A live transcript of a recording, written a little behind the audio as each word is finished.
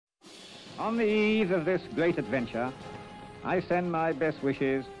On the eve of this great adventure, I send my best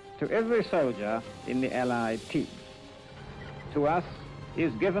wishes to every soldier in the Allied team. To us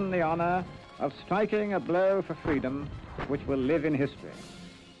is given the honor of striking a blow for freedom which will live in history.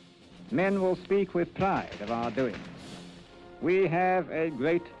 Men will speak with pride of our doings. We have a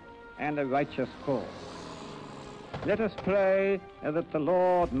great and a righteous cause. Let us pray that the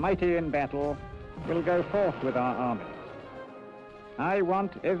Lord, mighty in battle, will go forth with our army. I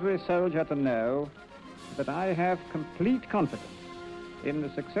want every soldier to know that I have complete confidence in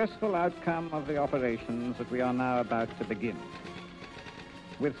the successful outcome of the operations that we are now about to begin.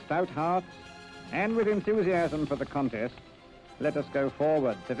 With stout hearts and with enthusiasm for the contest, let us go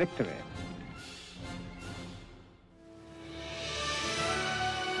forward to victory.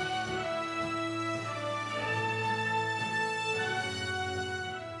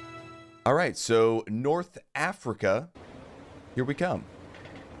 All right, so North Africa, here we come.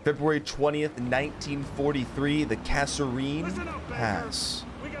 February 20th, 1943, the Kasserine Pass.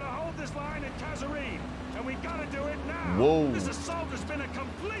 We gotta hold this line at Kasserine, and we gotta do it now. Whoa. This assault has been a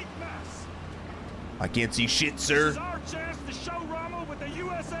complete mess. I can't see shit, sir. This is our chance to show Rommel what the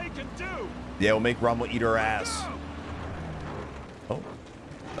USA can do. Yeah, we'll make Rommel eat our ass. Oh,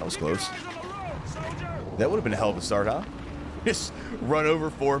 that was close. Keep your eyes on the road, soldier. That would have been a hell of a start, huh? Just run over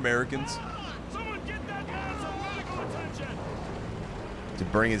 4 Americans. Someone get that man some medical attention. To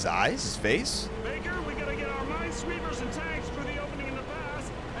bring his eyes, his face? Baker, we gotta get our minesweepers and tanks through the opening in the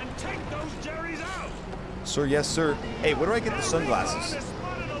pass and take those Jerrys out. Sir, yes, sir. Hey, where do I get the sunglasses? Everyone has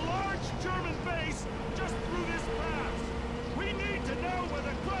spotted a large German base just through this pass. We need to know where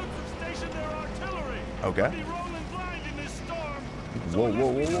the Krauts have stationed their artillery. Okay. We'll be rolling blind in this storm. So Whoa, unless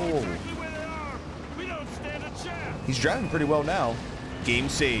whoa, we know whoa, whoa. exactly where they are, we don't stand a chance. He's driving pretty well now. Game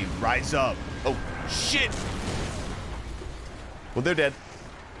saved. Rise up. Oh, shit. Well, they're dead.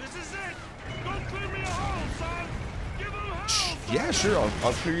 This is it. Go clear me a hole, son. Give them hell, son. Yeah, sure.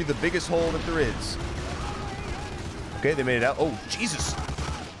 I'll clear you the biggest hole that there is. Okay, they made it out. Oh, Jesus.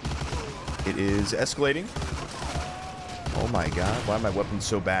 It is escalating. Oh, my God. Why are my weapons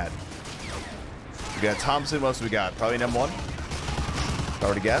so bad? We got Thompson. What else do we got? Probably an M1. If I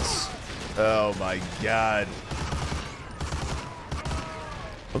were to guess. Oh, my God.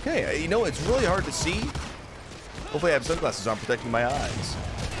 Okay, you know, it's really hard to see. Hopefully I have sunglasses on protecting my eyes.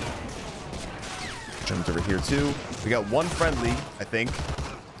 Germans over here, too. We got one friendly, I think.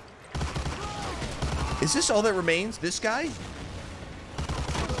 Is this all that remains? This guy?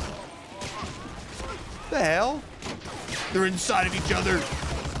 The hell? They're inside of each other.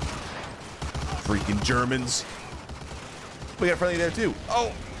 Freaking Germans. We got a friendly there, too.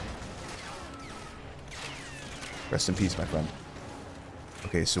 Oh! Rest in peace, my friend.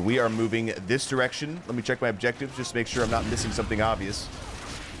 Okay, so we are moving this direction. Let me check my objectives just to make sure I'm not missing something obvious.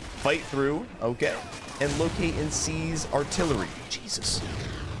 Fight through. Okay. And locate and seize artillery. Jesus.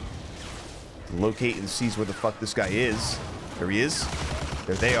 Locate and seize where the fuck this guy is. There he is.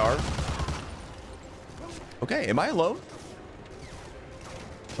 There they are. Okay, am I alone?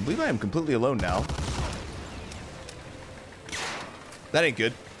 I believe I am completely alone now. That ain't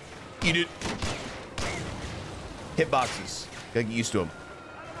good. Eat it. Hitboxes. Gotta get used to them.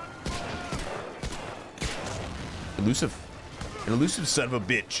 Elusive. An elusive son of a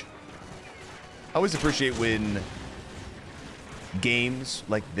bitch. I always appreciate when games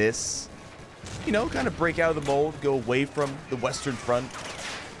like this, you know, kind of break out of the mold, go away from the Western Front.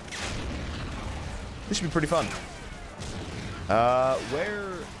 This should be pretty fun.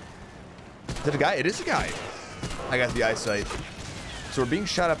 Where... Is it a guy? It is a guy. I got the eyesight. So we're being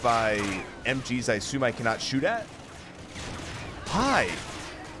shot at by MGs I assume I cannot shoot at. Hi.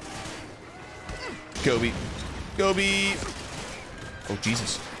 Kobe. Kobe. Oh,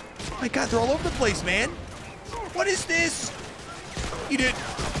 Jesus. Oh my God, they're all over the place, man. What is this? Eat it.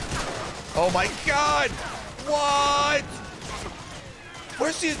 Oh my God. What?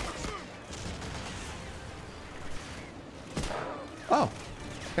 Where's the... Oh.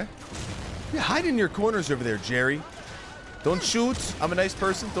 Okay. Yeah, hide in your corners over there, Jerry. Don't shoot. I'm a nice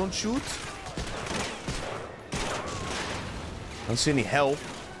person. Don't shoot. I don't see any hell.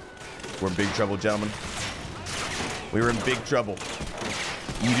 We're in big trouble, gentlemen. We were in big trouble.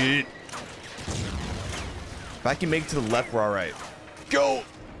 Eat it. If I can make it to the left, we're all right. Go.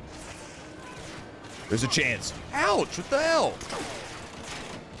 There's a chance. Ouch. What the hell?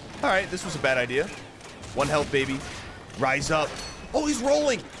 All right. This was a bad idea. One health, baby. Rise up. Oh, he's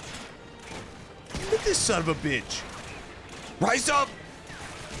rolling. Look at this son of a bitch. Rise up.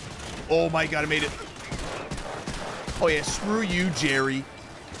 Oh, my God. I made it. Oh, yeah. Screw you, Jerry.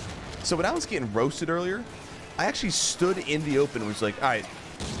 So when I was getting roasted earlier, I actually stood in the open and was like, all right,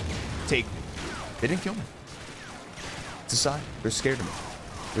 take me. They didn't kill me. It's a sign. They're scared of me.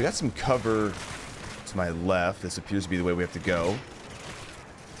 We got some cover to my left. This appears to be the way we have to go.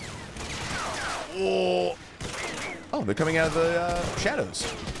 Oh, they're coming out of the shadows.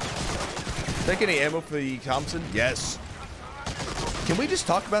 Did I get any ammo for the Thompson? Yes. Can we just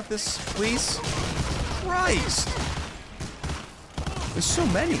talk about this, please? Christ. There's so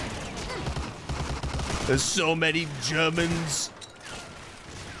many. There's so many Germans.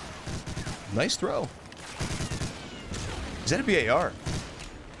 Nice throw. Is that a BAR?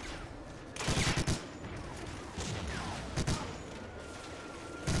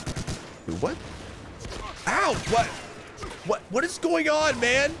 Dude, what? Ow! What is going on,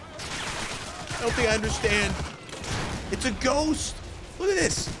 man? I don't think I understand. It's a ghost. Look at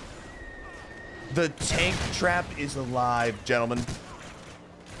this. The tank trap is alive, gentlemen.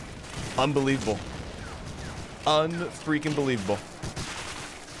 Unbelievable. Unfreaking believable.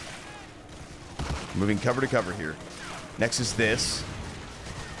 Moving cover to cover here. Next is this.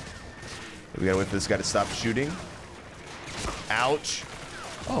 We gotta wait for this guy to stop shooting. Ouch.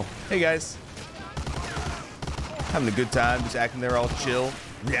 Oh, hey guys. Having a good time, just acting there all chill.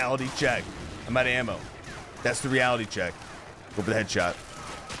 Reality check. I'm out of ammo. That's the reality check. Go for the headshot.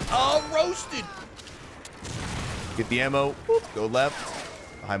 Oh, roasted. Get the ammo. Whoop, go left.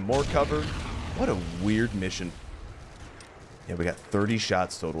 Behind more cover. What a weird mission. Yeah, we got 30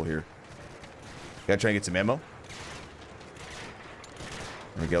 shots total here. Gotta try and get some ammo.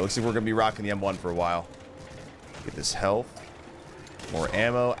 There we go. Looks like we're gonna be rocking the M1 for a while. Get this health. More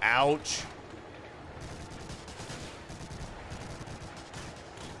ammo. Ouch.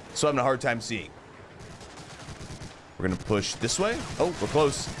 So I'm having a hard time seeing. We're gonna push this way. Oh, we're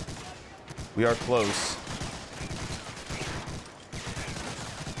close. We are close.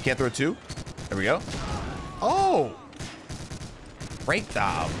 Can't throw two. There we go. Oh! Break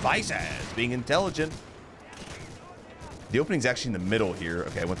the vices. Being intelligent. The opening's actually in the middle here.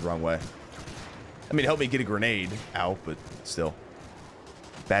 Okay, I went the wrong way. I mean, it helped me get a grenade out, but still.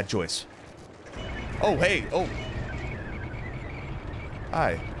 Bad choice. Oh, hey. Oh.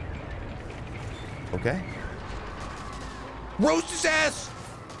 Hi. Okay. Roast his ass!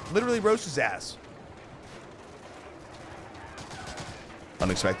 Literally roast his ass.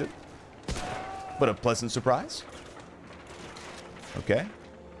 Unexpected. But a pleasant surprise. Okay.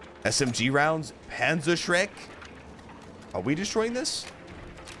 SMG rounds. Panzerschreck. Are we destroying this?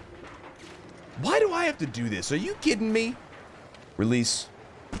 Why do I have to do this? Are you kidding me? Release.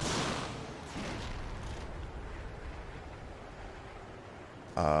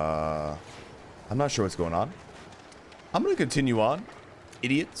 I'm not sure what's going on. I'm gonna continue on.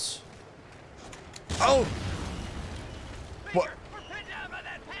 Idiots. Oh! What? We're pinned down by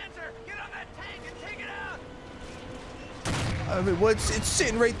that Panzer! Get on that tank and take it out! I mean, what's it's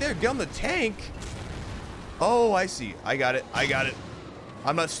sitting right there. Get on the tank. Oh, I see. I got it. I got it.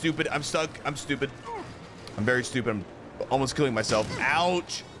 I'm not stupid. I'm stuck. I'm stupid. I'm very stupid. I'm almost killing myself.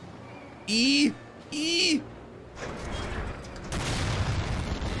 Ouch. E.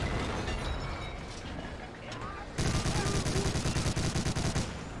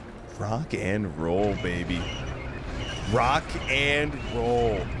 Rock and roll, baby. Rock and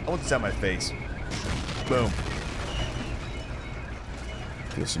roll. I want this on my face. Boom.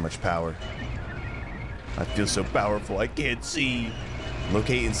 I feel so much power. I feel so powerful. I can't see.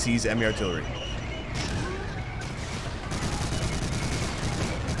 Locate and seize enemy artillery.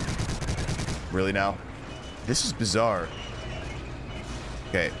 Really now? This is bizarre.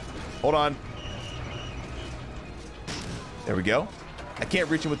 Okay. Hold on. There we go. I can't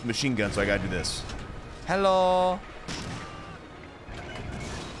reach him with the machine gun, so I gotta do this. Hello.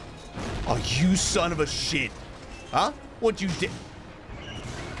 Oh, you son of a shit. Huh? What you did?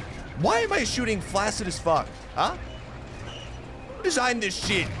 Why am I shooting flaccid as fuck? Huh? Who designed this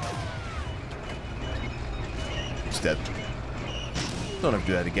shit? He's dead. Don't have to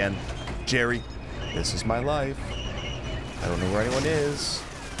do that again. Jerry, this is my life. I don't know where anyone is.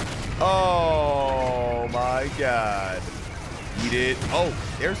 Oh my god. Eat it. Oh,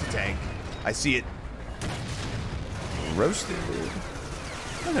 there's the tank. I see it. Roasted.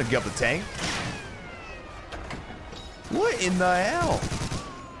 I'm gonna get up the tank. What in the hell?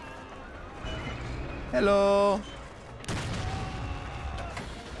 Hello.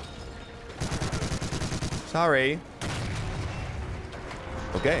 Sorry.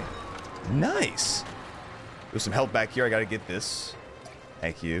 Okay. Nice. There's some health back here. I gotta get this.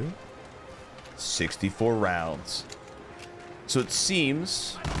 Thank you. 64 rounds. So it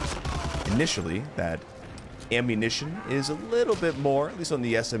seems initially that ammunition is a little bit more, at least on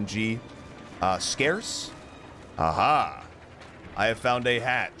the SMG, scarce. Aha. I have found a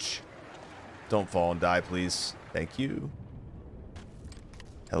hatch. Don't fall and die, please. Thank you.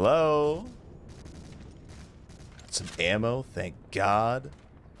 Hello? Some ammo, thank God.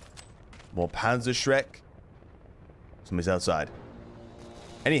 More Panzer Shrek. Somebody's outside.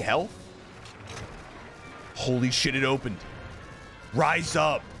 Any health? Holy shit, it opened. Rise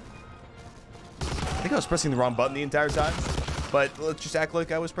up. I think I was pressing the wrong button the entire time, but let's just act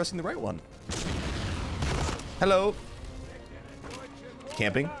like I was pressing the right one. Hello.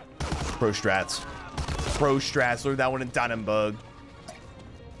 Camping. Pro strats. Pro strats. Learned that one in Dannenberg.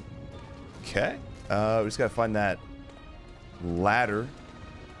 Okay. We just gotta find that ladder.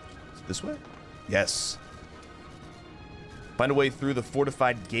 Is it this way? Yes. Find a way through the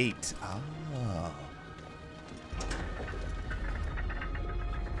fortified gate. Ah.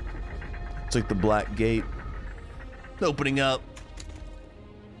 It's like the black gate. Opening up.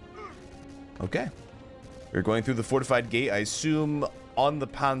 Okay. We're going through the fortified gate. I assume on the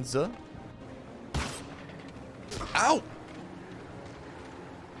Panzer. Ow!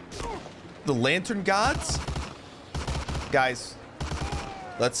 The lantern gods? Guys,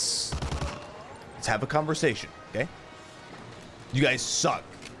 let's have a conversation, okay? You guys suck.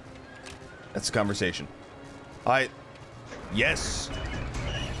 That's a conversation. Alright. Yes.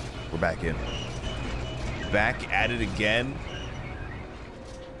 We're back in. Back at it again.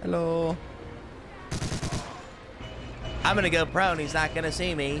 Hello. I'm gonna go prone. He's not gonna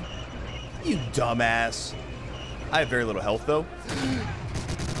see me. You dumbass. I have very little health, though.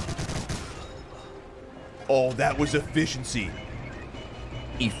 Oh, that was efficiency.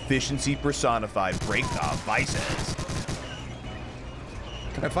 Efficiency personified. Break the vices.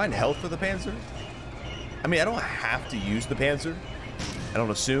 Can I find health for the Panzer? I mean, I don't have to use the Panzer. I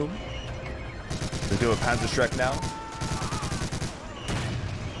don't assume. Let's do a Panzer Shrek now.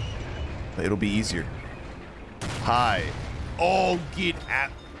 But it'll be easier. Hi. Oh, get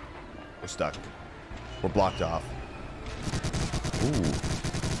at. We're stuck. We're blocked off. Ooh.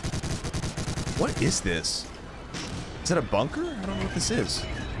 What is this? Is that a bunker? I don't know what this is.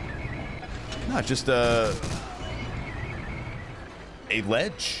 No, just a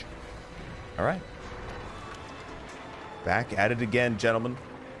ledge. All right. Back at it again, gentlemen.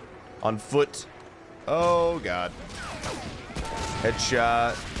 On foot. Oh, God.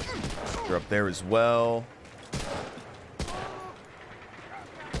 Headshot. They're up there as well.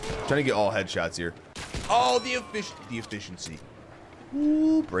 Trying to get all headshots here. Oh, the efficiency.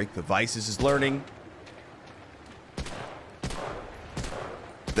 Ooh, break the vices is learning.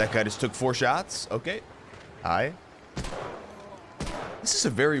 That guy just took 4 shots. Okay. Hi. This is a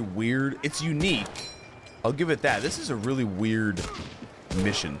very weird... It's unique. I'll give it that. This is a really weird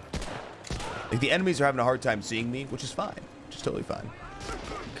mission. Like, the enemies are having a hard time seeing me, which is fine. Which is totally fine.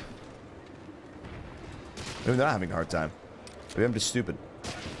 Maybe they're not having a hard time. Maybe I'm just stupid.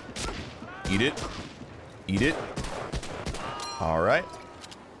 Eat it. Eat it. All right.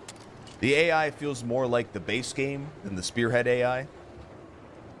 The AI feels more like the base game than the Spearhead AI.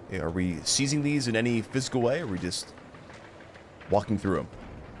 Are we seizing these in any physical way, or are we just walking through them?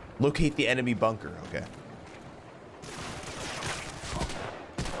 Locate the enemy bunker. Okay.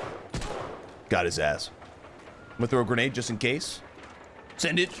 Got his ass. I'm gonna throw a grenade just in case.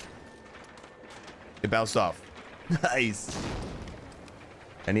 Send it. It bounced off. Nice.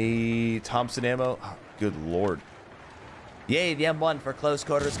 Any Thompson ammo? Oh, good lord. Yay, the M1 for close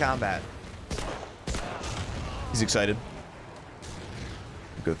quarters combat. He's excited.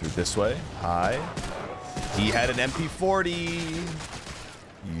 Go through this way. Hi. He had an MP40.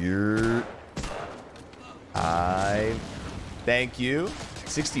 You're... I... Thank you.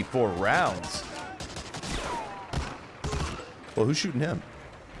 64 rounds. Well, who's shooting him?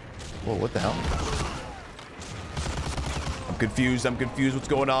 Whoa, what the hell? I'm confused. I'm confused. What's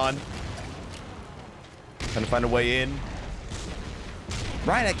going on? Trying to find a way in.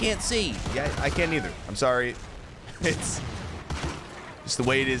 Ryan, I can't see. Yeah, I can't either. I'm sorry. It's just the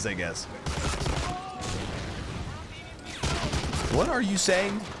way it is, I guess. What are you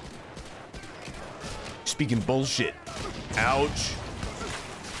saying? Speaking bullshit. Ouch.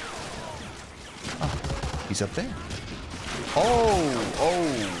 Oh, he's up there. Oh,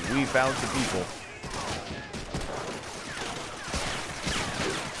 we found the people.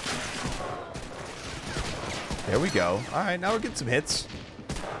 There we go. All right, now we're getting some hits.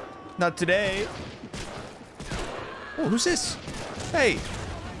 Not today. Oh, who's this? Hey,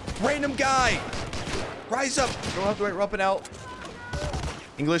 random guy. Rise up. Don't have to wait, up and out.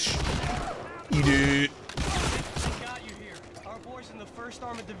 English. You do. Got you here. Our boys in the 1st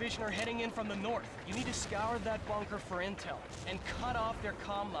Armored Division are heading in from the north. You need to scour that bunker for intel and cut off their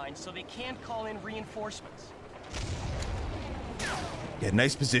comm lines so they can't call in reinforcements. Yeah,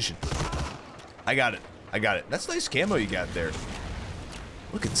 nice position. I got it. I got it. That's nice camo you got there.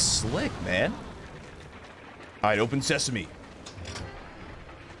 Looking slick, man. All right, open sesame.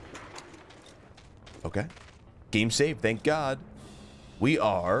 Okay. Game saved, thank God. We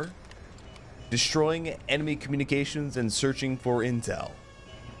are destroying enemy communications and searching for intel.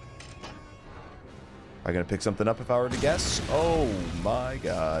 Am I gonna pick something up if I were to guess? Oh my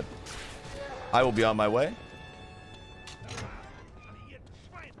God. I will be on my way.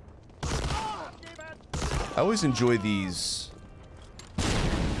 I always enjoy these.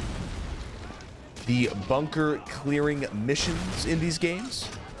 The bunker clearing missions in these games.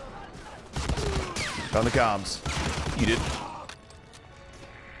 Found the comms. Eat it.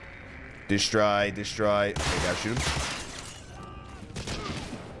 Destroy. Okay, gotta shoot him.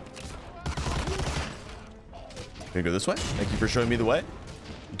 Gonna go this way. Thank you for showing me the way.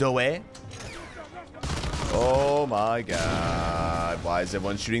 The way. Oh my God. Why is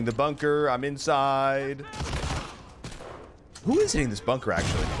everyone shooting the bunker? I'm inside. Who is hitting this bunker,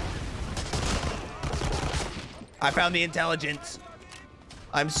 actually? I found the intelligence.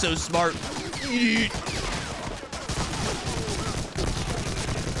 I'm so smart. Yeet.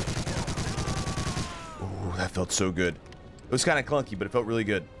 Ooh, that felt so good. It was kind of clunky, but it felt really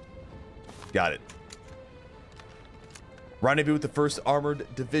good. Got it. Rendezvous with the 1st Armored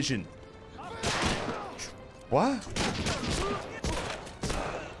Division. What?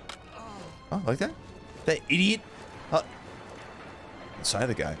 Oh, like that? That idiot? Inside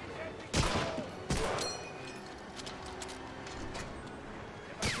the guy.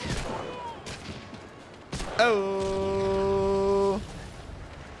 Oh.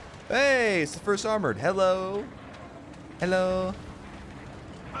 Hey, it's the 1st Armored. Hello. Hello.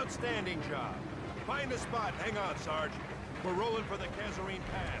 Outstanding job. Find a spot. Hang on, Sarge. We're rolling for the Kasserine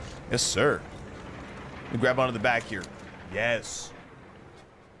Pass. Yes, sir. Let me grab onto the back here. Yes.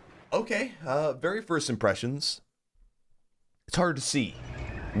 Okay, very first impressions. It's hard to see.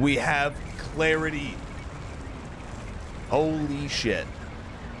 We have clarity. Holy shit.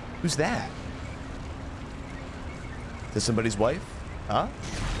 Who's that? Is this somebody's wife? Huh?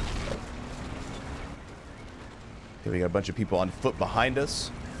 Okay, we got a bunch of people on foot behind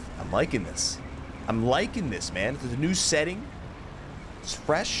us. I'm liking this. I'm liking this, man. It's a new setting. It's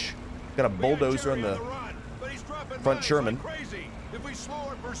fresh. Got a bulldozer on the front Sherman.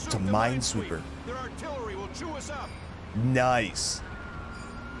 It's a minesweeper. Their artillery will chew us up. Nice.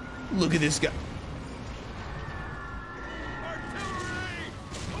 Look at this guy. Artillery!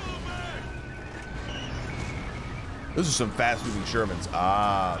 Pull back! Those are some fast-moving Shermans.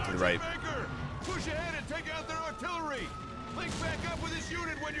 Ah, to the right. Baker, push ahead and take out their artillery. Link back up with this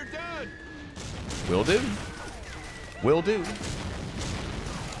unit when you're done. Will do. Will do.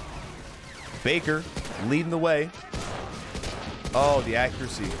 Baker leading the way. Oh, the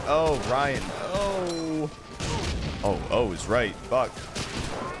accuracy. Oh, Ryan. Oh. Oh, is right. Fuck.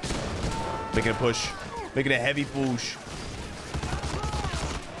 Making a push. Making a heavy push.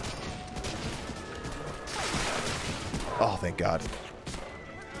 Oh, thank God.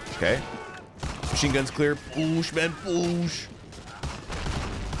 Okay. Machine guns clear. Push, man. Push.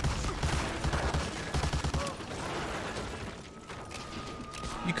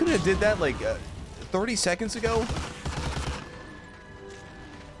 You could have did that like 30 seconds ago.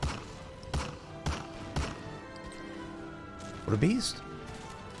 What a beast.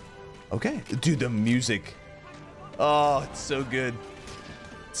 Okay. Dude, the music. Oh, it's so good.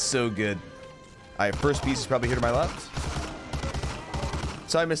 It's so good. All right, first piece is probably here to my left.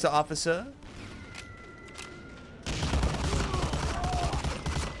 Sorry, Mr. Officer.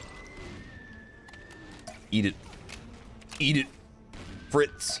 Eat it. Eat it.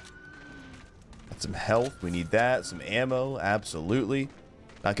 Fritz. Got some health. We need that. Some ammo. Absolutely.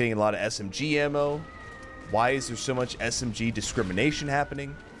 Not getting a lot of SMG ammo. Why is there so much SMG discrimination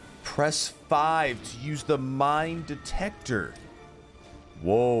happening? Press 5 to use the mine detector.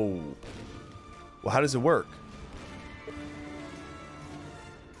 Whoa. Well, how does it work?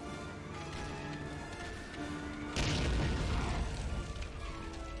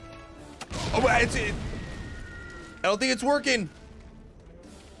 Oh, it's it. I don't think it's working.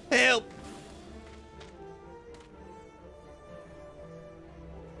 Help.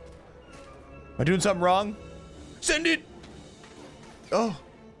 Am I doing something wrong? Send it. Oh,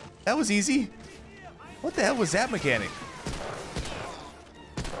 that was easy. What the hell was that mechanic?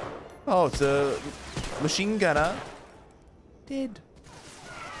 Oh, it's a machine gunner. Dead.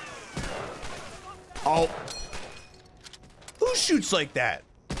 Oh. Who shoots like that?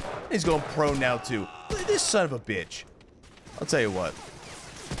 He's going prone now, too. Look at this son of a bitch. I'll tell you what.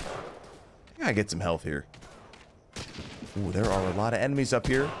 I gotta get some health here. Ooh, there are a lot of enemies up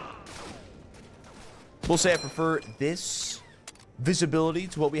here. We'll say I prefer this visibility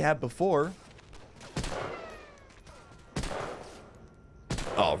to what we had before.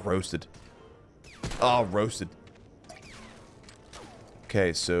 Oh, roasted. Oh, roasted.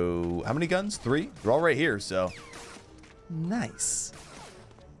 Okay, so how many guns? 3? They're all right here, so nice.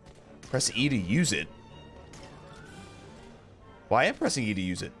 Press E to use it. Why am I pressing E to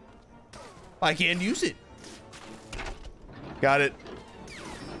use it? I can't use it. Got it.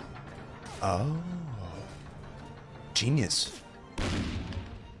 Oh. Genius.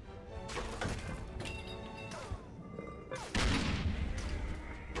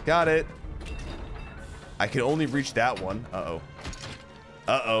 Got it. I can only reach that one. Uh-oh.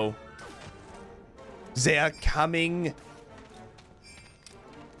 Uh-oh. They are coming.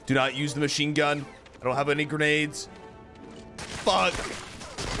 Do not use the machine gun. I don't have any grenades. Fuck.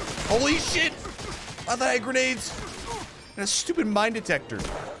 Holy shit. I thought I had grenades. And a stupid mine detector.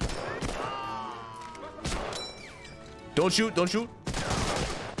 Don't shoot. Don't shoot.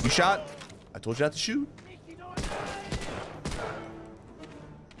 You shot. I told you not to shoot.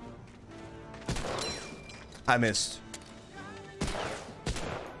 I missed.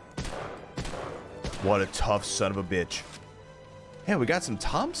 What a tough son of a bitch. Hey, we got some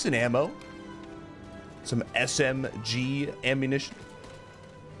Thompson ammo. Some SMG ammunition.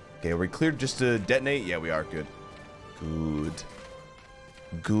 Okay, are we cleared just to detonate? Yeah, we are. Good. Good.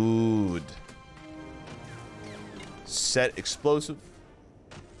 Good. Set explosive.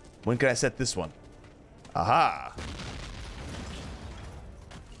 When can I set this one? Aha.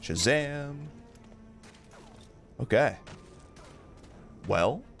 Shazam. Okay.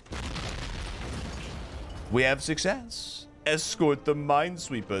 Well, we have success. Escort the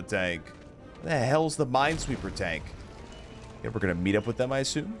Minesweeper tank. What the hell's the Minesweeper tank? Yeah, we're gonna meet up with them, I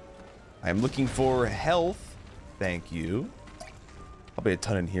assume. I'm looking for health. Thank you. Probably a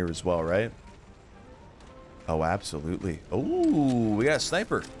ton in here as well, right? Oh, absolutely. Oh, we got a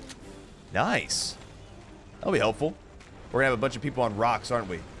sniper. Nice. That'll be helpful. We're gonna have a bunch of people on rocks, aren't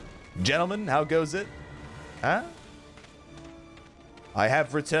we? Gentlemen, how goes it? Huh? I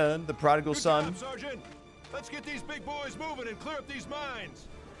have returned, the prodigal son. Good job, Sergeant. Let's get these big boys moving and clear up these mines.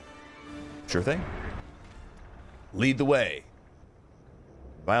 Sure thing. Lead the way.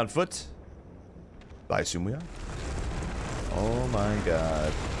 Am I on foot? I assume we are. Oh my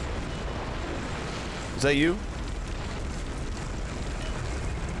god. Is that you?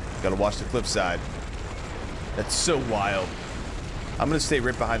 Gotta watch the cliffside. That's so wild. I'm gonna stay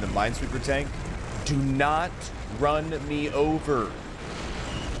right behind the Minesweeper tank. Do not run me over.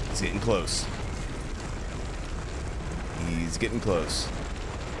 He's getting close. He's getting close.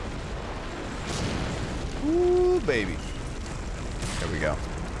 Ooh, baby. There we go.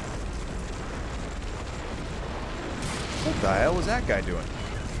 What the hell was that guy doing?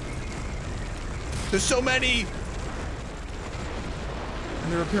 There's so many!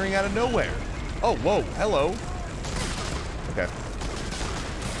 And they're appearing out of nowhere. Oh, whoa, hello. Okay.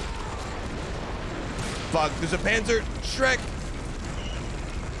 Fuck, there's a Panzer. Shrek.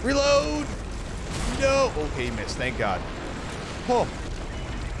 Reload. No. Okay, he missed. Thank God. Oh.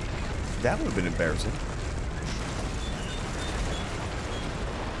 That would have been embarrassing.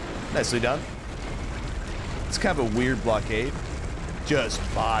 Nicely done. It's kind of a weird blockade. Just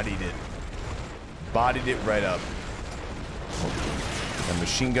bodied it. Bodied it right up. A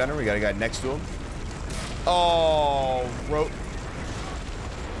machine gunner. We got a guy next to him. Oh,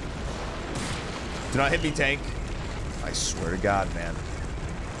 do not hit me, tank. I swear to God, man.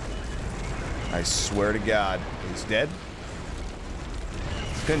 I swear to God. He's dead.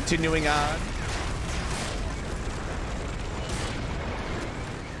 Continuing on.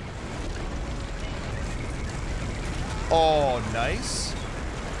 Oh, nice.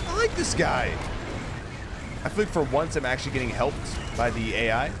 I like this guy. I feel like for once I'm actually getting helped by the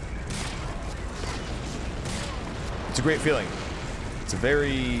AI. It's a great feeling. It's a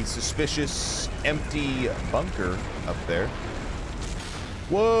very suspicious, empty bunker up there.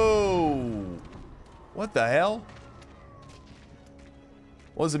 Whoa! What the hell?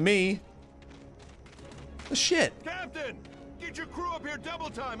 Wasn't me. The shit. Captain, get your crew up here double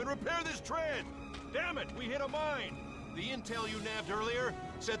time and repair this tread. Damn it, we hit a mine. The intel you nabbed earlier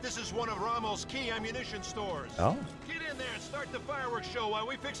said this is one of Rommel's key ammunition stores. Oh. Get in there and start the fireworks show while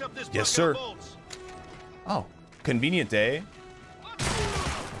we fix up this Yes, bucket sir. of bolts. Oh, convenient, eh?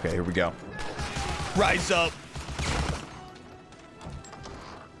 Okay, here we go. Rise up.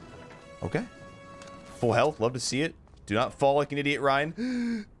 Okay. Full health. Love to see it. Do not fall like an idiot,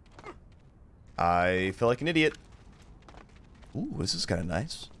 Ryan. I feel like an idiot. Ooh, this is kind of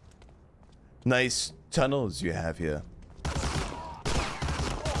nice. Nice tunnels you have here.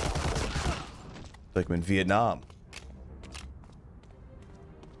 Like I'm in Vietnam.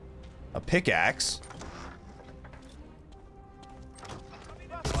 A pickaxe.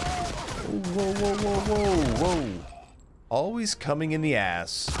 Whoa, whoa, whoa, whoa, whoa. Always coming in the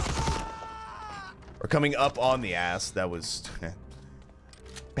ass. Or coming up on the ass. That was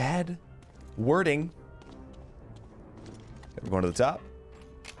bad wording. Okay, we're going to the top.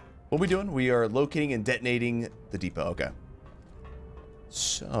 What are we doing? We are locating and detonating the depot. Okay.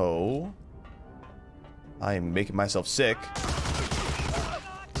 So, I am making myself sick.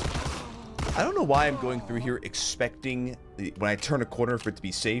 I don't know why I'm going through here expecting when I turn a corner for it to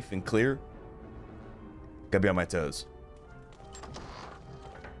be safe and clear. Gotta be on my toes.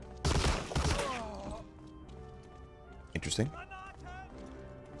 Interesting.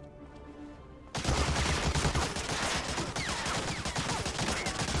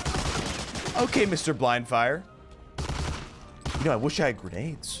 Okay, Mr. Blindfire. You know, I wish I had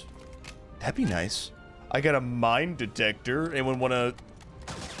grenades. That'd be nice. I got a mine detector. Anyone want to...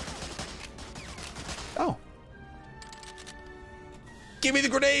 Oh. Give me the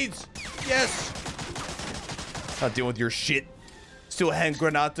grenades! Yes! Not dealing with your shit. Still hand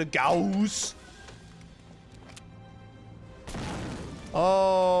granata Gauss.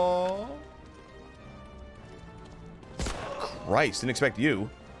 Oh. Christ, didn't expect you.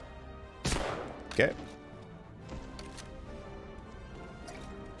 Okay.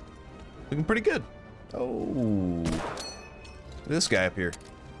 Looking pretty good. Oh. Look at this guy up here.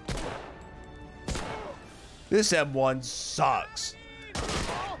 This M1 sucks.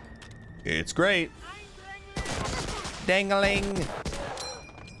 It's great. Dangling.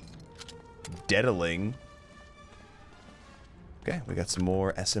 Deadling. Okay, we got some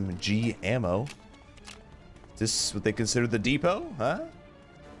more SMG ammo. Is this what they consider the depot? Huh?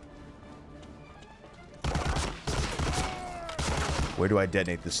 Where do I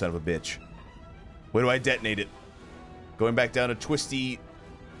detonate this son of a bitch? Where do I detonate it? Going back down a twisty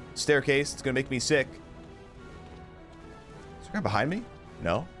staircase. It's gonna make me sick. Is there a guy behind me?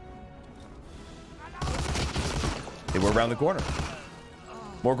 No. They were around the corner.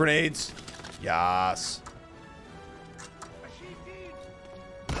 More grenades. Yas.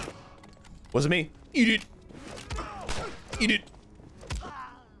 Wasn't me. Eat it. Eat it.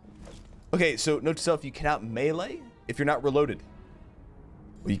 Okay, so note to self, you cannot melee if you're not reloaded.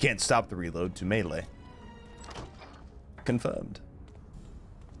 Well, you can't stop the reload to melee. Confirmed.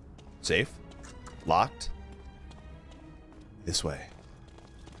 Safe. Locked. This way.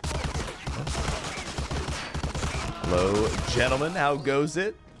 Hello, gentlemen. How goes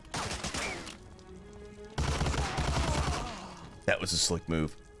it? That was a slick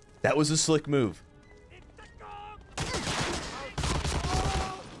move. That was a slick move.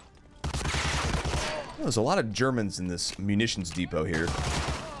 There's a lot of Germans in this munitions depot here.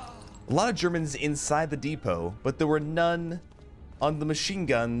 A lot of Germans inside the depot, but there were none on the machine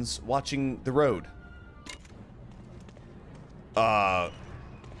guns watching the road. Do I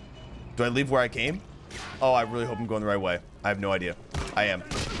leave where I came? Oh, I really hope I'm going the right way. I have no idea. I am.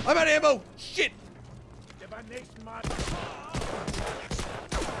 I'm out of ammo! Shit!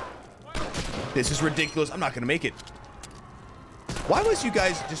 This is ridiculous. I'm not gonna make it. Why must you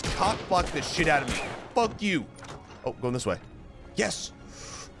guys just cock block the shit out of me? Fuck you. Oh, going this way. Yes.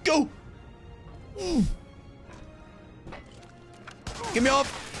 Go. Get me off.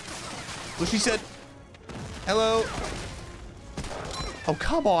 What she said. Hello. Oh,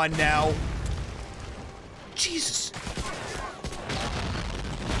 come on now. Jesus.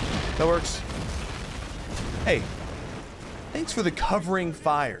 That works. Hey. Thanks for the covering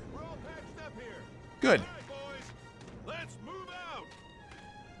fire. Good. Let's move out.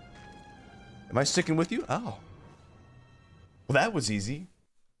 Am I sticking with you? Oh. Well, that was easy.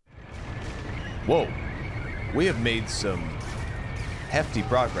 Whoa. We have made some hefty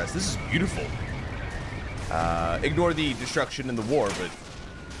progress. This is beautiful. Ignore the destruction and the war, but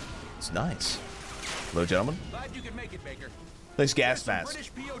it's nice. Hello, gentlemen. Glad you could make it, Baker. Nice gas There's mask.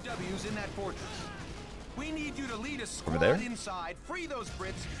 some British POWs in that fortress. We need you to lead a squad there? inside, free those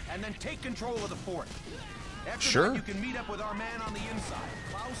Brits, and then take control of the fort. After Sure. that, you can meet up with our man on the inside,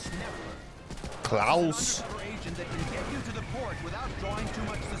 Klaus Nepler. Klaus. An undercover agent that can get you to the port without drawing too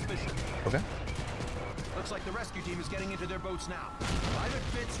much suspicion. Okay. Looks like the rescue team is getting into their boats now. Private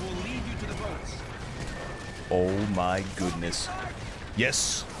Fitz will lead you to the boats. Oh my goodness.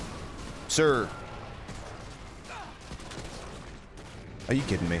 Yes, sir. Are you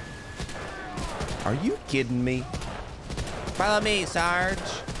kidding me? Are you kidding me? Follow me, Sarge.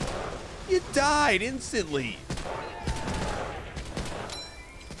 You died instantly.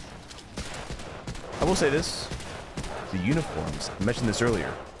 I will say this. The uniforms, I mentioned this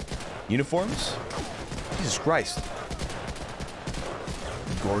earlier. Uniforms? Jesus Christ.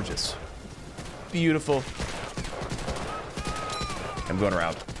 Gorgeous. Beautiful. I'm going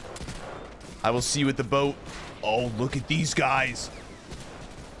around. I will see you at the boat. Oh, look at these guys.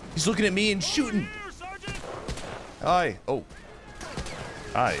 He's looking at me and shooting. Hi. Oh.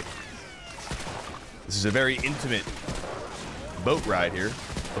 Hi. This is a very intimate boat ride here.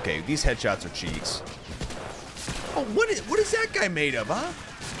 Okay, these headshots are cheeks. Oh, what is that guy made of, huh?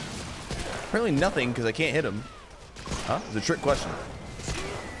 Apparently nothing, because I can't hit him. Huh? It's a trick question.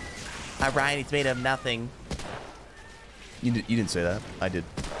 Hi, Ryan. He's made of nothing. You didn't say that. I did.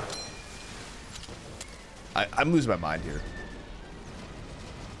 I'm losing my mind here.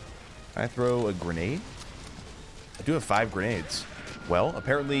 Can I throw a grenade? I do have 5 grenades. Well,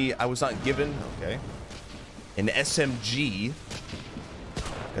 apparently I was not given... Okay. An SMG.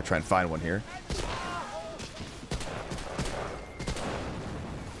 Gotta try and find one here.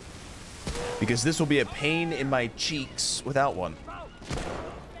 Because this will be a pain in my cheeks without one.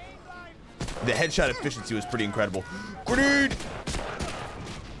 The headshot efficiency was pretty incredible. Grenade!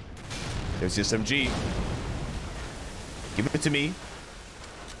 There's the SMG. Give it to me.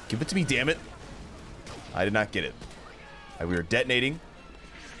 Give it to me, damn it. I did not get it. Right, we are detonating.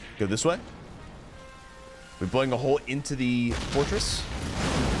 Go this way. We're blowing a hole into the fortress.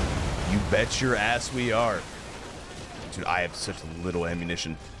 You bet your ass we are. Dude, I have such little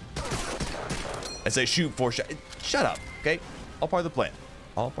ammunition. As I shoot 4 shots. Shut up, okay? All part of the plan.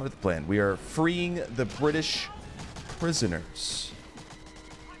 All part of the plan. We are freeing the British prisoners.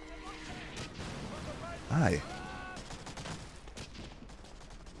 Hi.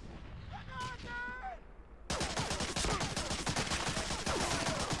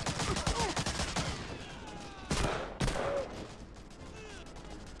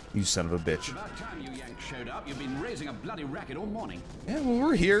 You son of a bitch. About time you Yanks showed up. You've been raising a bloody racket all morning. Yeah, well,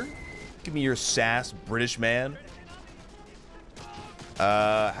 we're here. Give me your sass, British man.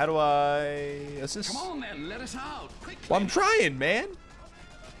 How do I assist? Come on then, let us out. Quickly. Well, I'm trying, man.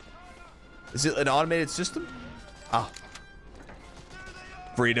 Is it an automated system? Ah.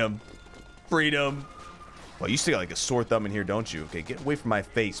 Freedom. Freedom. Well, you still got like a sore thumb in here, don't you? Okay, get away from my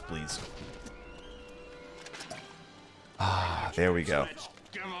face, please. Ah, there we go.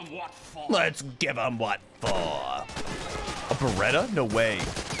 Give 'em what for. Let's give them what for. A Beretta? No way.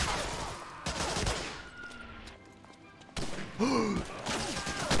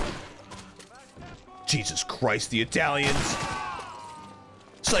 Jesus Christ, the Italians.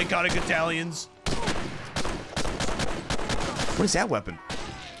 Psychotic Italians. What is that weapon?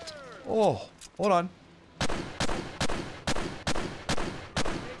 Oh, hold on.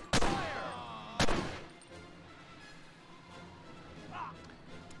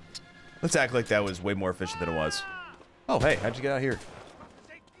 Let's act like that was way more efficient than it was. Oh, hey, how'd you get out here?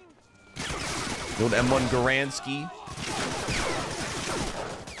 The old M1 Garansky.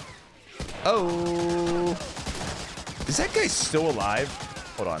 Oh. Is that guy still alive?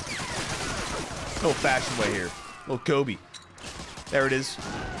 Hold on. No old-fashioned way here. Little Kobe. There it is.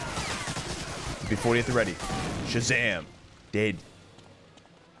 Before you at the ready. Shazam. Dead.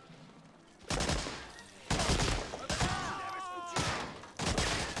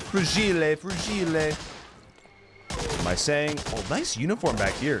 Fragile, fragile. What am I saying? Oh, nice uniform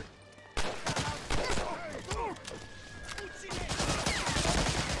back here.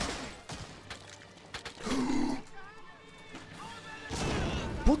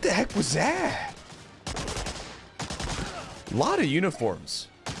 What the heck was that? A lot of uniforms.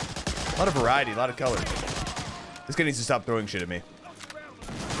 A lot of variety, a lot of color. This guy needs to stop throwing shit at me.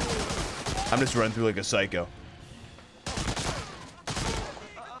 I'm just running through like a psycho.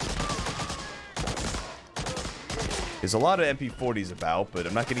 There's a lot of MP40s about, but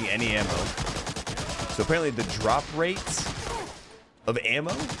I'm not getting any ammo. So apparently the drop rates of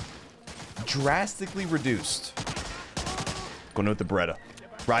ammo drastically reduced. Going with the Beretta.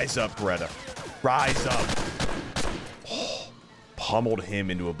 Rise up, Beretta. Rise up. Oh, pummeled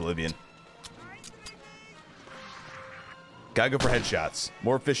him into oblivion. Gotta go for headshots.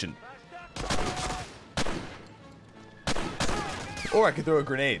 More efficient. Or I could throw a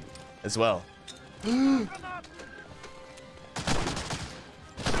grenade as well.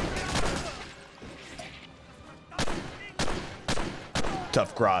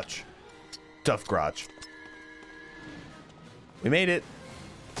 Tough crotch. Tough crotch. We made it.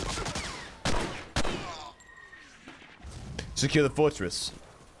 Secure the fortress.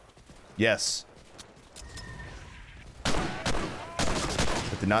 Yes.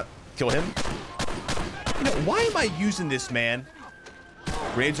 But did not kill him. You know, why am I using this, man?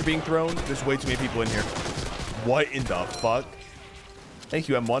 Grenades are being thrown. There's way too many people in here. What in the fuck? Thank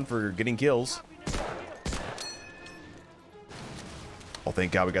you, M1, for getting kills. Oh,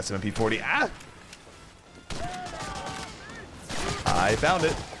 thank God we got some MP40. Ah! I found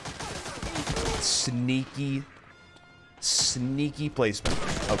it. Sneaky placement.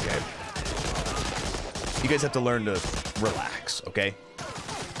 Okay. You guys have to learn to relax, okay?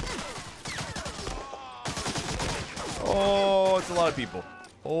 Oh, it's a lot of people.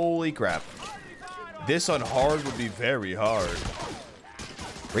 Holy crap. This on hard would be very hard.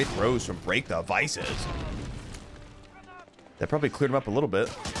 Great throws from Break the Vices. That probably cleared him up a little bit.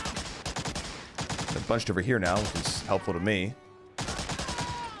 They're bunched over here now, which is helpful to me.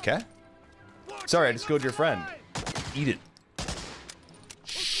 Okay. Sorry, I just killed your friend. Eat it.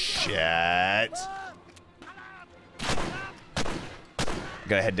 Shit.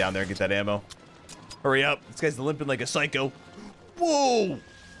 Gotta head down there and get that ammo. Hurry up. This guy's limping like a psycho. Whoa!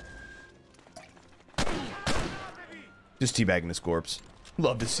 Just teabagging his corpse.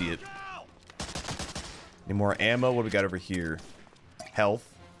 Love to see it. Any more ammo? What do we got over here? Health.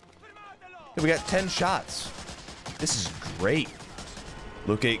 Yeah, we got 10 shots. This is great.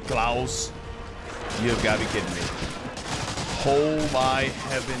 Look at Klaus. You have got to be kidding me. Oh my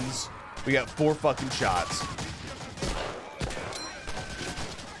heavens. We got 4 fucking shots.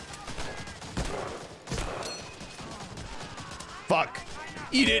 Fuck.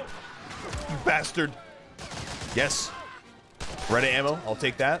 Eat it, you bastard. Yes. Red ammo. I'll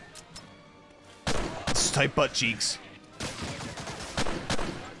take that. This is tight butt cheeks.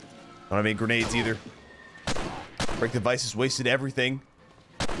 Don't have any grenades either. Break the Vices wasted everything.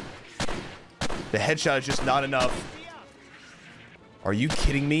 The headshot is just not enough. Are you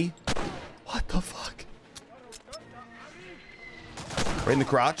kidding me? What the fuck? Right in the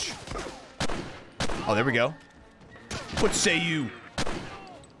crotch. Oh, there we go. What say you?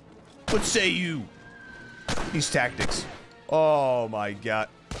 What say you? These tactics. Oh my God.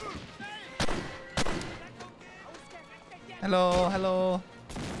 Hello, hello.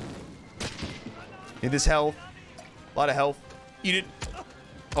 Need this health. A lot of health. Eat it.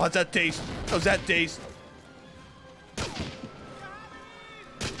 Oh, how's that taste? How's that taste?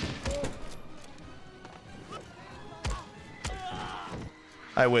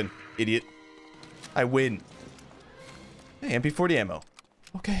 I win, idiot. I win. Hey, MP40 ammo.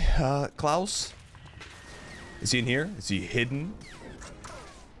 Okay, Klaus. Is he in here? Is he hidden?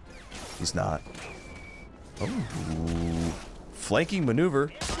 He's not. Oh, flanking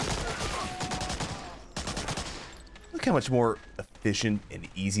maneuver. Look how much more efficient and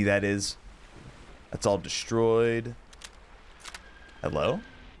easy that is. That's all destroyed. Hello?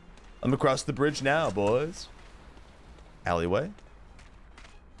 I'm across the bridge now, boys. Alleyway. I'm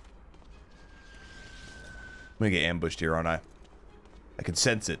gonna get ambushed here, aren't I? I can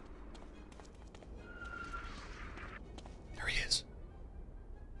sense it. There he is.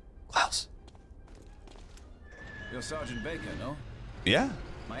 Klaus. You're Sergeant Baker, no? Yeah.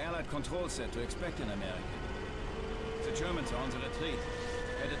 My Allied control said to expect an American. The Germans are on the retreat,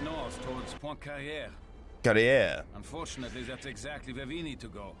 headed north towards Point Carrière. Carrière. Unfortunately, that's exactly where we need to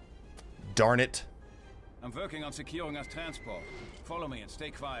go. Darn it. I'm working on securing our transport. Follow me and stay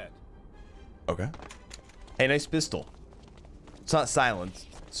quiet. Okay. Hey, nice pistol. It's not silenced,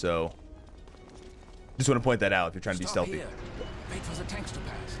 so just want to point that out if you're trying to be Stop stealthy. here. Wait for the tanks to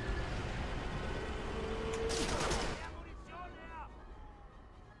pass.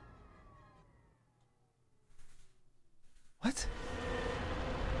 What?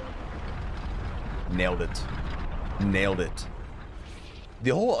 Nailed it. Nailed it.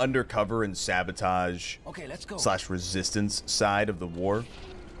 The whole undercover and sabotage Okay, let's go. / resistance side of the war,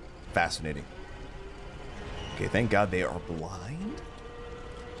 fascinating. Okay, thank God they are blind.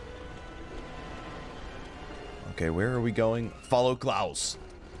 Okay, where are we going? Follow Klaus.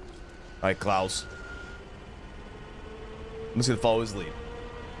 All right, Klaus. I'm just gonna follow his lead.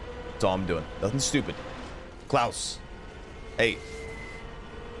 That's all I'm doing. Nothing stupid. Klaus. Hey.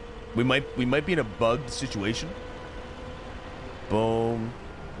 We might be in a bugged situation. Boom.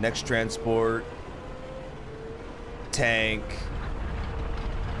 Next transport. Tank.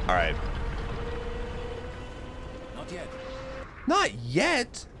 All right. Not yet. Not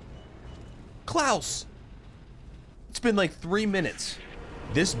yet. Klaus. It's been like 3 minutes.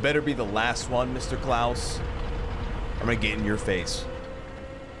 This better be the last one, Mr. Klaus. I'm gonna get in your face.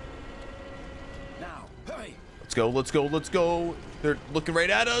 Now, hurry. Let's go, let's go, let's go. They're looking right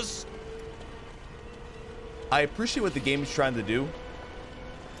at us. I appreciate what the game is trying to do,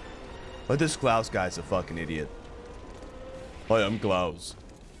 but this Klaus guy's a fucking idiot. Hi, I'm Klaus.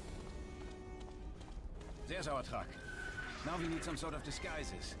 There's our truck. Now we need some sort of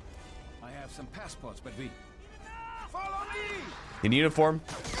disguises. I have some passports, but we... In uniform.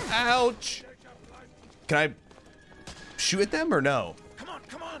 Ouch. Can I shoot at them or no? Come on,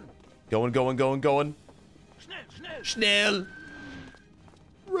 come on. Going, going, going, going. Schnell, schnell. Schnell.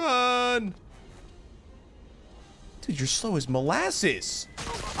 Run. Dude, you're slow as molasses.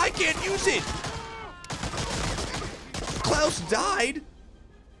 I can't use it. Klaus died.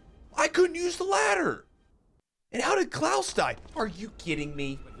 I couldn't use the ladder. And how did Klaus die? Are you kidding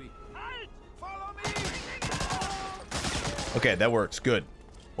me? Follow me. Okay, that works. Good.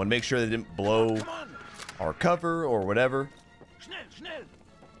 Want to make sure they didn't blow Come on. our cover or whatever. Schnell, schnell.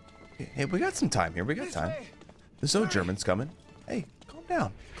 Hey, we got some time here. We got This time. way. There's no Germans coming. Hey, calm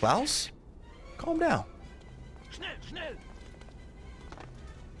down. Klaus, calm down. Schnell, schnell.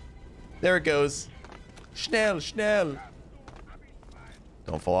 There it goes. Schnell, schnell.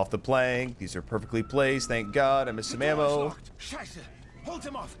 Don't fall off the plank. These are perfectly placed. Thank God. I missed some ammo. Scheiße! Hold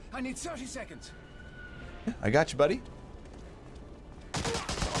him off! I need 30 seconds! I got you, buddy.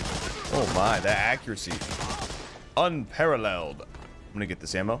 Oh my, that accuracy. Unparalleled. I'm gonna get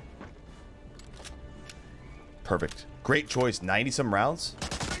this ammo. Perfect. Great choice. 90-some rounds.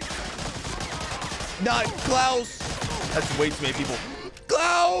 Not Klaus! That's way too many people.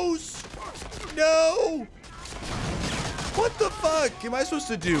 Klaus! No! What the fuck am I supposed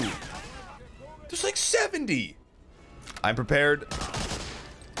to do? There's like 70. I'm prepared.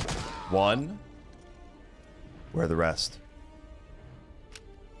 1. Where are the rest?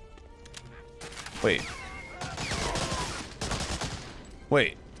 Wait.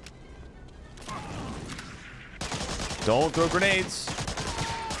 Wait. Don't throw grenades.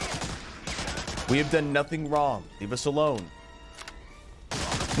 We have done nothing wrong. Leave us alone.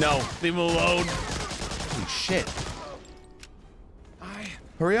 No, leave him alone. Holy shit.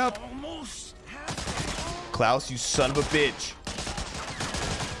 Hurry up. Almost have... Klaus, you son of a bitch.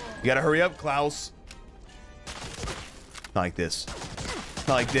 You gotta hurry up, Klaus. Not like this.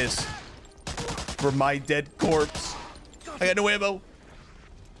 Not like this. For my dead corpse. I got no ammo.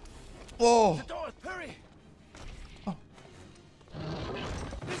 Oh. The door! Hurry!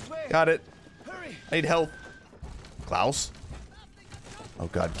 This way! Got it. Hurry! I need health. Klaus. Oh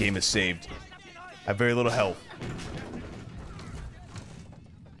god, game is saved. I have very little health.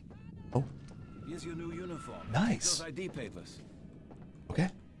 Oh, Here's your new uniform. Nice. Those ID papers. okay.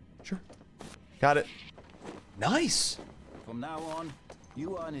 Sure. Got it. Nice. From now on,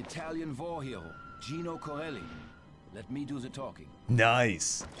 you are an Italian war hero, Gino Corelli. Let me do the talking.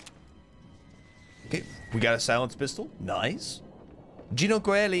 Nice. Okay, we got a silenced pistol. Nice. Gino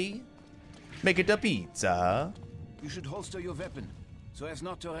Corelli. Make it a pizza. You should holster your weapon, so as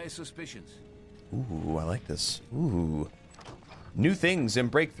not to raise suspicions. Ooh, I like this. Ooh. New things in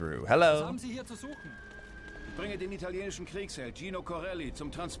Breakthrough. Hello. haben Sie hier zu suchen? Ich bringe den italienischen Kriegsheld Gino Corelli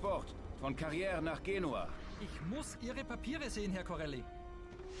zum Transport von Carrière nach Genua. Ich muss Ihre Papiere sehen, Herr Corelli.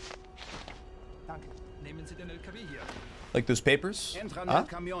 Danke. Nehmen Sie den LKW hier. Like those papers? Entra Huh? nel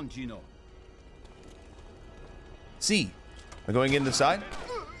camion, Gino. C. Am I going in the side?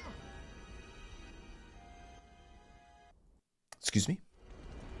 Excuse me.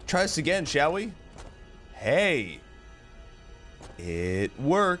 Try this again, shall we? Hey. It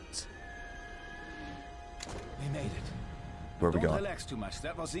worked. We made it. Where are we Don't going? relax too much.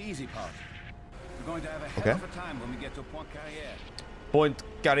 That was the easy part. We're going to have a hell Okay. of a time when we get to Point Carrière. Point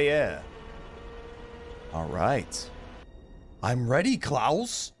Carrière. All right. I'm ready,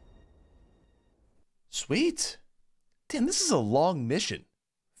 Klaus. Sweet. Damn, this is a long mission.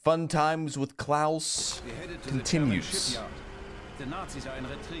 Fun times with Klaus We're headed to continues. the German shipyard. The Nazis are in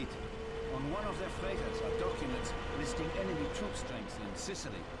retreat. On one of their freighters are documents listing enemy troop strength in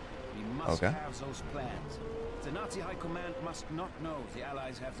Sicily. We must Okay. have those plans. The Nazi High Command must not know the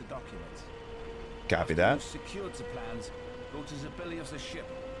Allies have the documents. Copy After that. you've secured the plans, go to the belly of the ship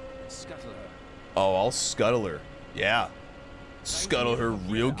and scuttle her. Oh, I'll scuttle her. Yeah. Scuttle her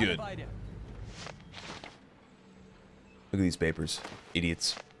real Alle good. beide. Look at these papers.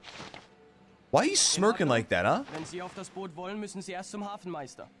 Idiots. Why are you smirking like that, huh? Wenn Sie auf das Boot wollen, müssen Sie erst zum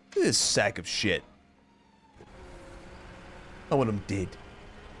Hafenmeister. Look at this sack of shit. I want him dead.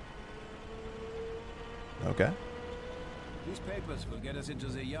 Okay. These papers will get us into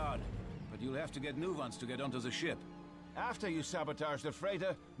the yard, but you'll have to get new ones to get onto the ship. After you sabotage the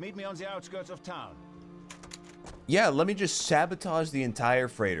freighter, meet me on the outskirts of town. Yeah, let me just sabotage the entire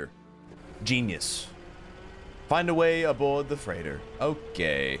freighter. Genius. Find a way aboard the freighter.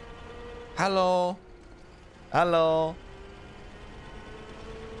 Okay. Hello. Hello.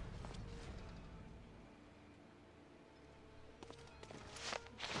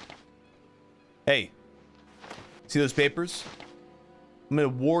 Hey. See those papers? I'm a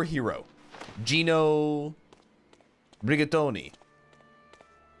war hero. Gino Brigatoni.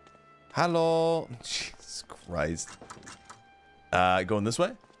 Hello. Jesus Christ. Going this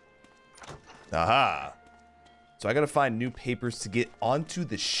way? Aha. So I gotta find new papers to get onto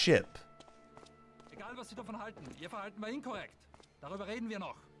the ship. Egal, was Sie davon halten. Ihr Verhalten war inkorrekt. Darüber reden wir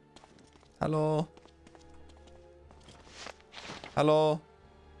noch. Hallo. Hallo.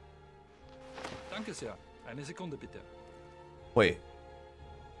 Danke sehr. Eine Sekunde bitte. Wait.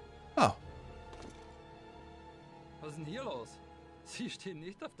 Oh. Was ist denn hier los? Sie stehen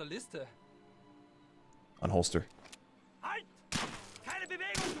nicht auf der Liste. Unholster. Halt! Keine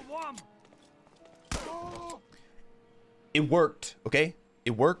Bewegung, du Wurm! It worked, okay?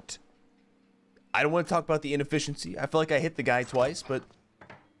 It worked. I don't want to talk about the inefficiency. I feel like I hit the guy twice, but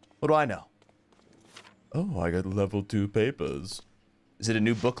what do I know? Oh, I got level 2 papers. Is it a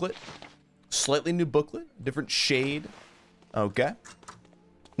new booklet? Slightly new booklet? Different shade? Okay.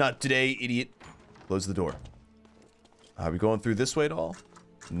 Not today, idiot. Close the door. Are we going through this way at all?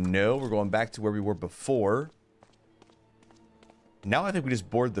 No, we're going back to where we were before. Now I think we just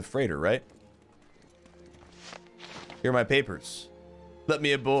board the freighter, right? Here are my papers. Let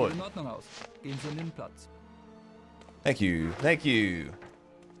me aboard. Sieht in Ordnung aus. Gehen Sie in den Platz. Thank you. Thank you.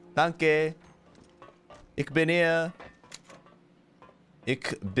 Danke. Ich bin hier.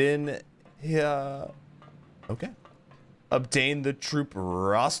 Ich bin here. Okay. Obtain the troop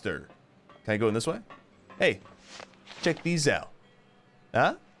roster. Can I go in this way? Hey, check these out.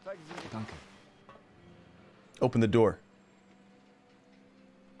 Huh? Danke. Open the door.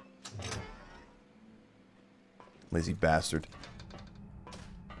 Lazy bastard.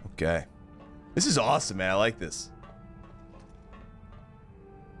 Okay. This is awesome, man. I like this.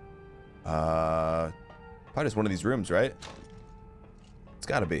 Probably just one of these rooms, right? It's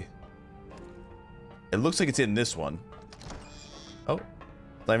gotta be. It looks like it's in this one. Oh,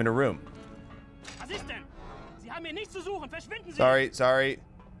 it's not even a room. Was ist denn? Sie haben hier nichts zu suchen. Verschwinden Sie!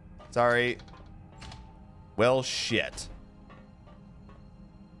 Sorry. Well, shit.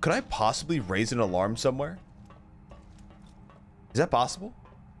 Could I possibly raise an alarm somewhere? Is that possible?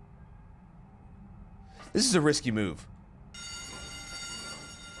 This is a risky move.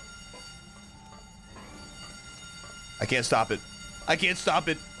 I can't stop it. I can't stop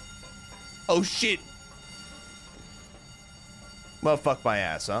it. Oh, shit. Well, fuck my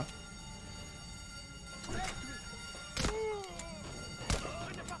ass, huh?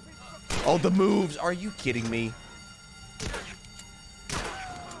 Oh, the moves. Are you kidding me?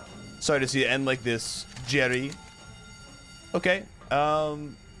 Sorry to see it end like this, Jerry. Okay.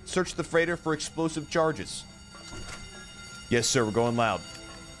 Search the freighter for explosive charges. Yes, sir. We're going loud.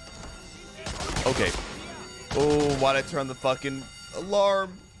 Okay. Oh, why'd I turn the fucking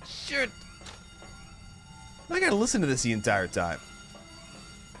alarm? Shit. I gotta listen to this the entire time.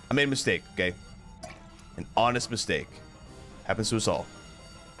 I made a mistake, okay? An honest mistake. Happens to us all.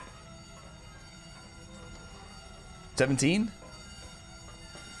 17?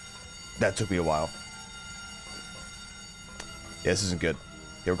 That took me a while. Yeah, this isn't good.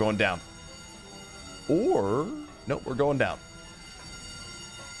 Okay, we're going down. Or... Nope, we're going down.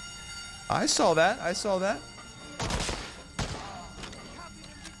 I saw that. I saw that.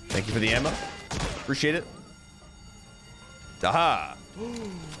 Thank you for the ammo. Appreciate it. Aha!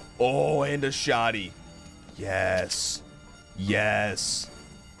 Oh, and a shotty. Yes. Yes.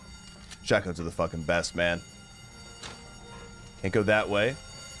 Shotguns are the fucking best, man. Can't go that way.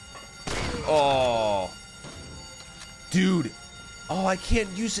 Oh. Dude. Oh, I can't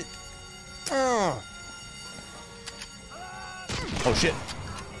use it. Oh, shit.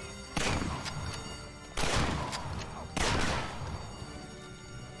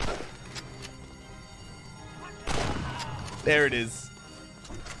 There it is.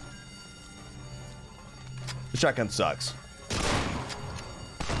 The shotgun sucks.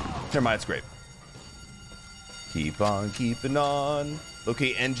 Never mind, it's great. Keep on keeping on.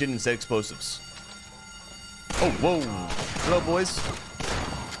 Locate engine and set explosives. Oh, whoa. Hello, boys.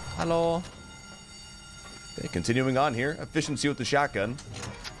 Hello. Okay, continuing on here. Efficiency with the shotgun.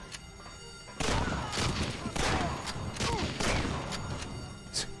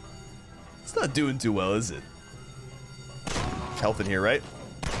 It's not doing too well, is it? Health in here, right?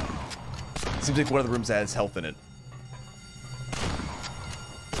 Seems like one of the rooms has health in it.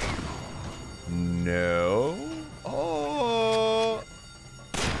 No. Oh.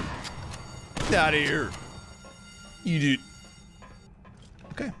 Get out of here. You dude.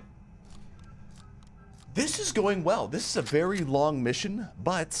 Okay. This is going well. This is a very long mission,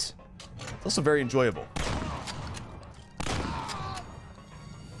 but it's also very enjoyable.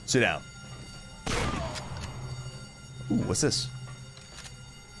 Sit down. Ooh, what's this?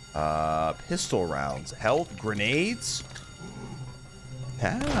 Pistol rounds. Health. Grenades.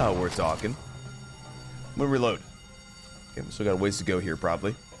 Now we're talking. I'm gonna reload. Okay, we still got a ways to go here,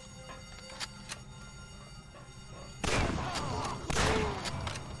 probably.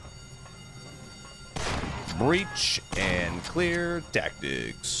 Breach and clear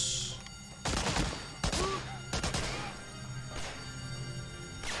tactics.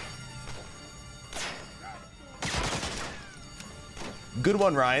 Good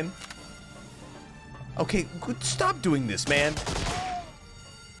one, Ryan. Okay, good. Stop doing this, man.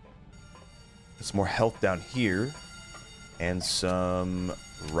 There's more health down here. And some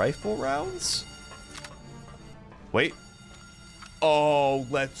rifle rounds? Wait. Oh,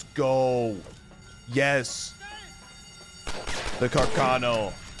 let's go. Yes. The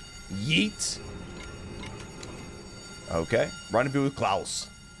Carcano. Yeet. Okay. Rendezvous with Klaus.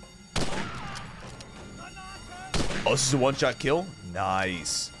 Oh, this is a one-shot kill?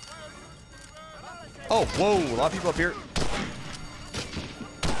 Nice. Oh, whoa. A lot of people up here.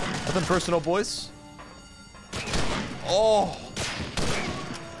 Nothing personal, boys. Oh.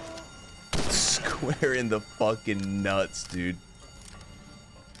 Square in the fucking nuts, dude.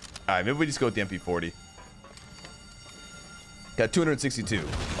 Alright, maybe we just go with the MP40. Got 262.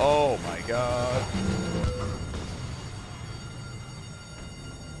 Oh my god.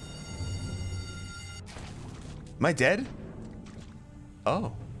 Am I dead?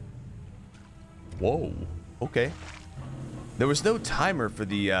 Oh. Whoa. Okay. There was no timer for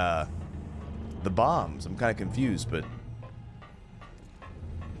the bombs. I'm kind of confused, but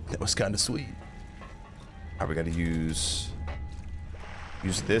that was kind of sweet. Alright, we gotta use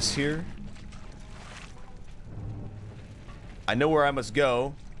this here. I know where I must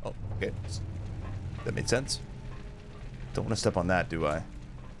go. Oh, okay. That made sense. Don't want to step on that, do I?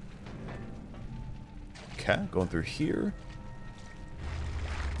 Okay, going through here.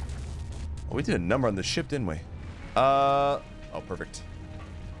 Oh, we did a number on the ship, didn't we? Oh, perfect.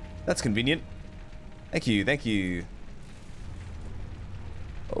 That's convenient. Thank you, thank you.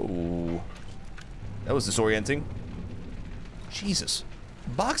 Oh. That was disorienting. Jesus.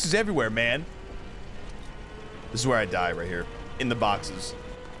 Boxes everywhere, man. This is where I die, right here. In the boxes.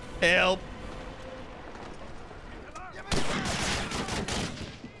 Help!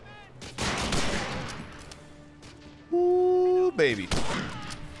 Ooh, baby.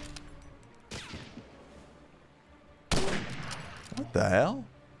 What the hell?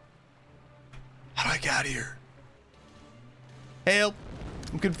 How do I get out of here? Help!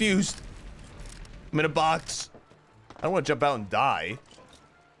 I'm confused. I'm in a box. I don't want to jump out and die.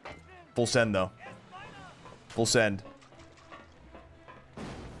 Full send, though. Full send.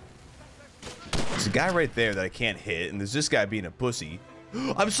 There's a guy right there that I can't hit, and there's this guy being a pussy.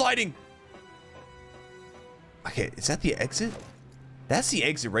 I'm sliding! Okay, is that the exit? That's the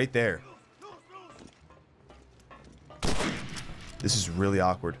exit right there. This is really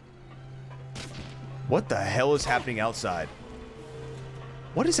awkward. What the hell is happening outside?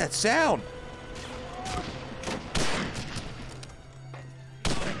 What is that sound?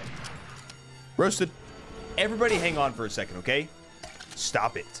 Roasted. Everybody hang on for a second, okay?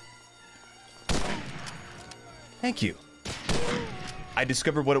 Stop it. Thank you. I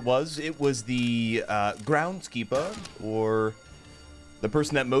discovered what it was. It was the groundskeeper, or the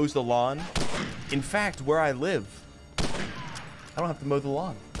person that mows the lawn. In fact, where I live, I don't have to mow the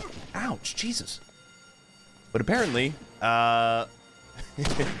lawn. Ouch, Jesus. But apparently, the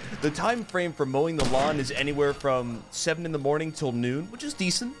time frame for mowing the lawn is anywhere from 7 in the morning till noon, which is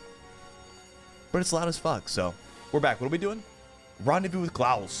decent. But it's loud as fuck, so we're back. What are we doing? Rendezvous with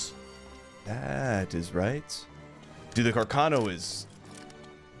Klaus. That is right. Dude, the Carcano is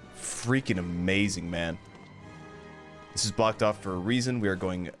freaking amazing, man. This is blocked off for a reason. We are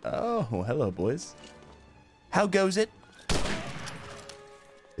going... Oh, hello, boys. How goes it?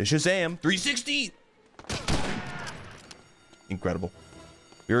 It's Shazam 360! Incredible.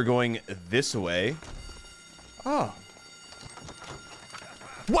 We are going this way. Oh.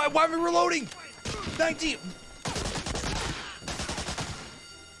 Why are we reloading? 19.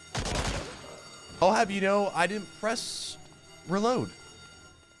 I'll have you know, I didn't press reload.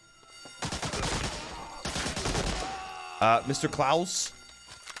 Mr. Klaus?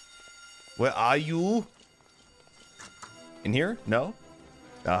 Where are you? In here? No?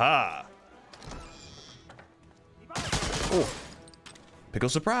 Aha. Oh. Pickle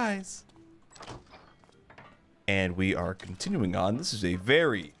surprise. And we are continuing on. This is a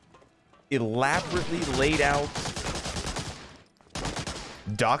very elaborately laid out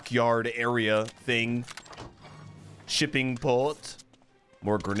dockyard area thing. Shipping port.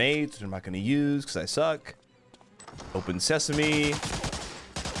 More grenades, which I'm not going to use because I suck. Open sesame.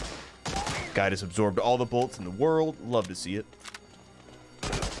 Guy just absorbed all the bullets in the world. Love to see it.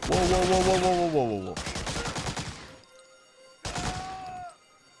 Whoa, whoa, whoa, whoa, whoa, whoa, whoa, whoa.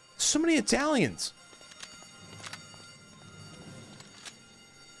 So many Italians.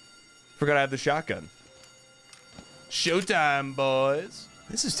 Forgot I have the shotgun. Showtime, boys.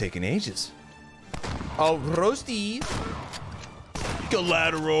 This is taking ages. Oh, roasty.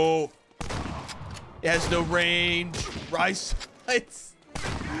 Collateral. It has no range. Rice. It's.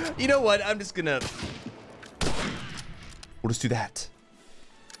 You know what? I'm just gonna. We'll just do that.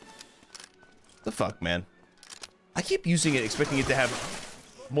 The fuck, man? I keep using it, expecting it to have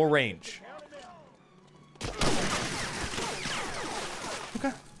more range.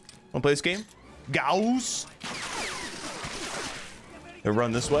 Okay. Wanna play this game? Gauss. They'll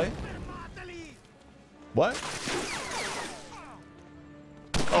run this way. What?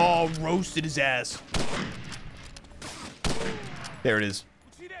 Oh, roasted his ass. There it is.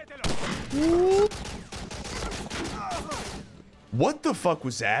 Whoop. What the fuck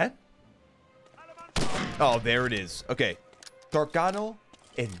was that? Oh, there it is. Okay. Gargano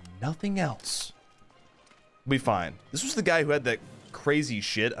and nothing else. We'll be fine. This was the guy who had that crazy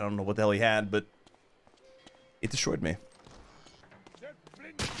shit. I don't know what the hell he had, but it destroyed me.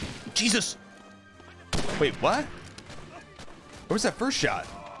 Jesus! Wait, what? Where was that first shot?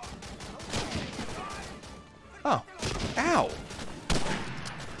 Oh. Ow.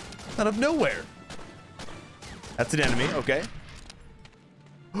 Out of nowhere. That's an enemy, okay.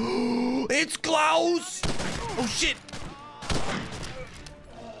 It's Klaus! Oh shit!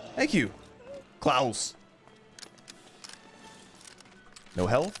 Thank you, Klaus. No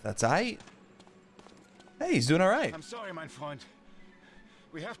health, that's aight. Hey, he's doing alright. I'm sorry, my friend.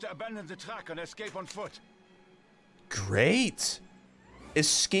 We have to abandon the track and escape on foot. Great.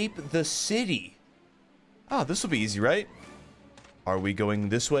 Escape the city. Oh, this will be easy, right? Are we going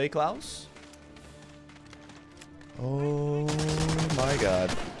this way, Klaus? Oh my god.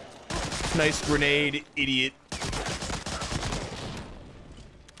 Nice grenade, idiot.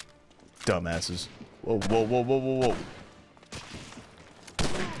 Dumbasses. Whoa, whoa, whoa, whoa, whoa, whoa.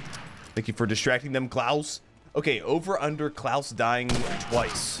 Thank you for distracting them, Klaus. Okay, over under Klaus dying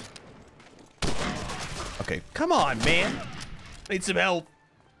twice. Okay, come on, man. I need some help.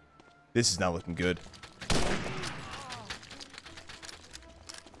 This is not looking good.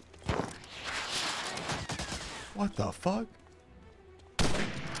 What the fuck?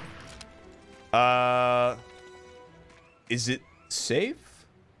 Is it safe?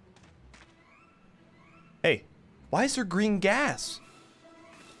 Hey, why is there green gas?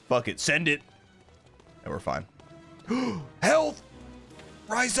 Fuck it, send it. And we're fine. Health!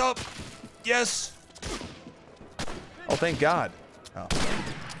 Rise up! Yes! Oh, thank God. Oh.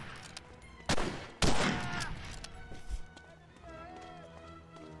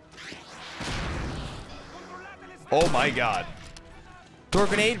 Oh my God. Throw a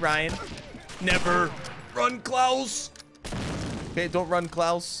grenade, Ryan. Never. Run, Klaus. Okay, don't run,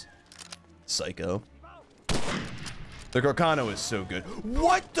 Klaus. Psycho. The Gargano is so good.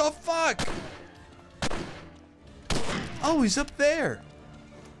 What the fuck? Oh, he's up there.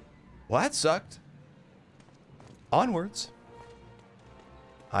 Well, that sucked. Onwards.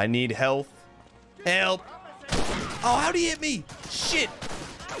 I need health. Help. Oh, how'd he hit me? Shit.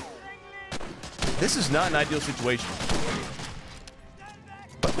 This is not an ideal situation.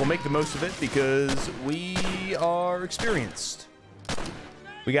 But we'll make the most of it because we are experienced.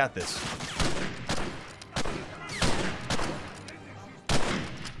 We got this.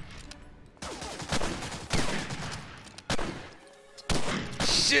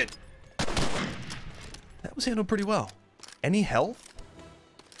 Shit. That was handled pretty well. Any health?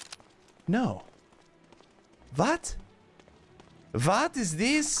 No. What? What is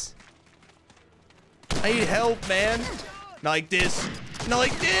this? I need help, man. Not like this. Not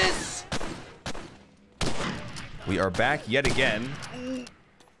like this. We are back yet again. Is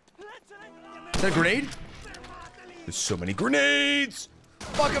that a grenade? There's so many grenades.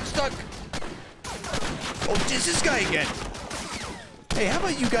 Fuck, I'm stuck. Oh, it's this guy again. Hey, how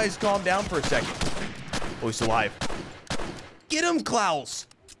about you guys calm down for a second? Oh, he's alive. Get him, Klaus.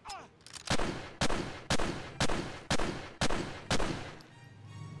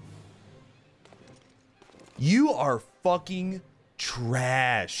 You are fucking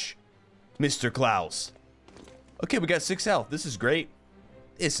trash, Mr. Klaus. Okay, we got 6 health. This is great.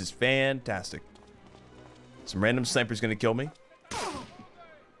 This is fantastic. Some random sniper's gonna kill me.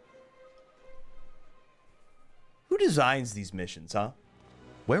 Who designs these missions, huh?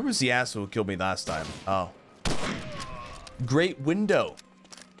 Where was the asshole who killed me last time? Oh. Great window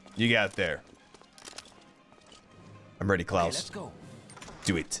you got there. I'm ready, Klaus. Hey, let's go.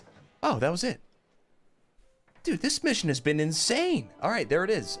 Do it. Oh, that was it. Dude, this mission has been insane. All right, there it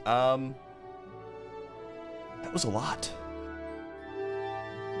is. That was a lot.